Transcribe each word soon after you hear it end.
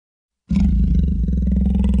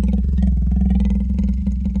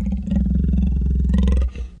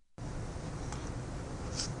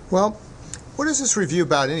Well, what is this review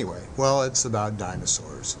about anyway? Well, it's about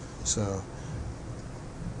dinosaurs. So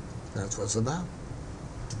that's what it's about.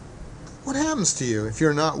 What happens to you if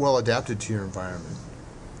you're not well adapted to your environment?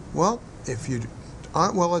 Well, if you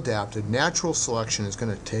aren't well adapted, natural selection is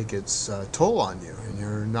going to take its toll on you, and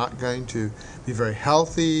you're not going to be very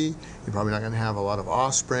healthy. You're probably not going to have a lot of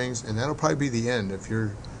offsprings, and that'll probably be the end of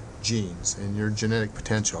your genes and your genetic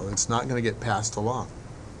potential. It's not going to get passed along.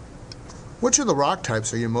 Which of the rock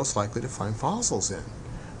types are you most likely to find fossils in?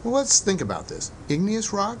 Well, let's think about this.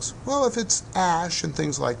 Igneous rocks? Well, if it's ash and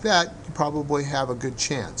things like that, you probably have a good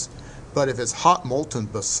chance. But if it's hot molten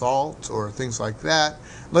basalt or things like that,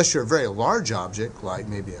 unless you're a very large object, like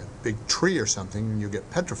maybe a big tree or something, and you'll get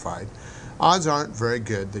petrified, odds aren't very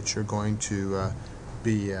good that you're going to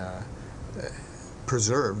be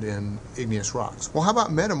preserved in igneous rocks. Well, how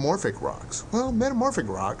about metamorphic rocks? Well, metamorphic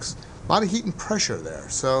rocks, a lot of heat and pressure there,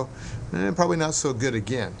 so probably not so good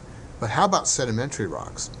again. But how about sedimentary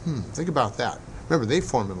rocks? Think about that. Remember, they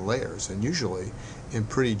form in layers, and usually in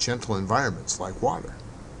pretty gentle environments like water.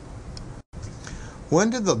 When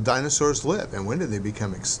did the dinosaurs live, and when did they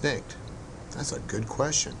become extinct? That's a good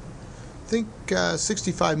question. Think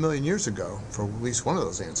 65 million years ago for at least one of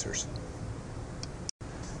those answers.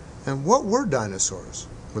 And what were dinosaurs?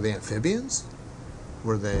 Were they amphibians?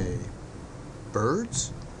 Were they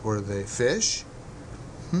birds? Were they fish?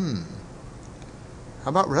 How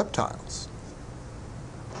about reptiles?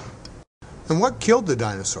 And what killed the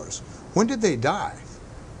dinosaurs? When did they die?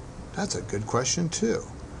 That's a good question too.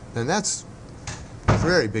 And that's a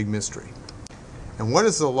very big mystery. And what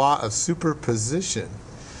is the law of superposition?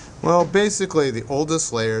 Well, basically the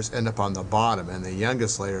oldest layers end up on the bottom and the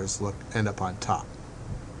youngest layers end up on top.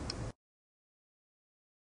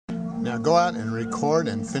 Now go out and record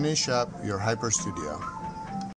and finish up your Hyperstudio.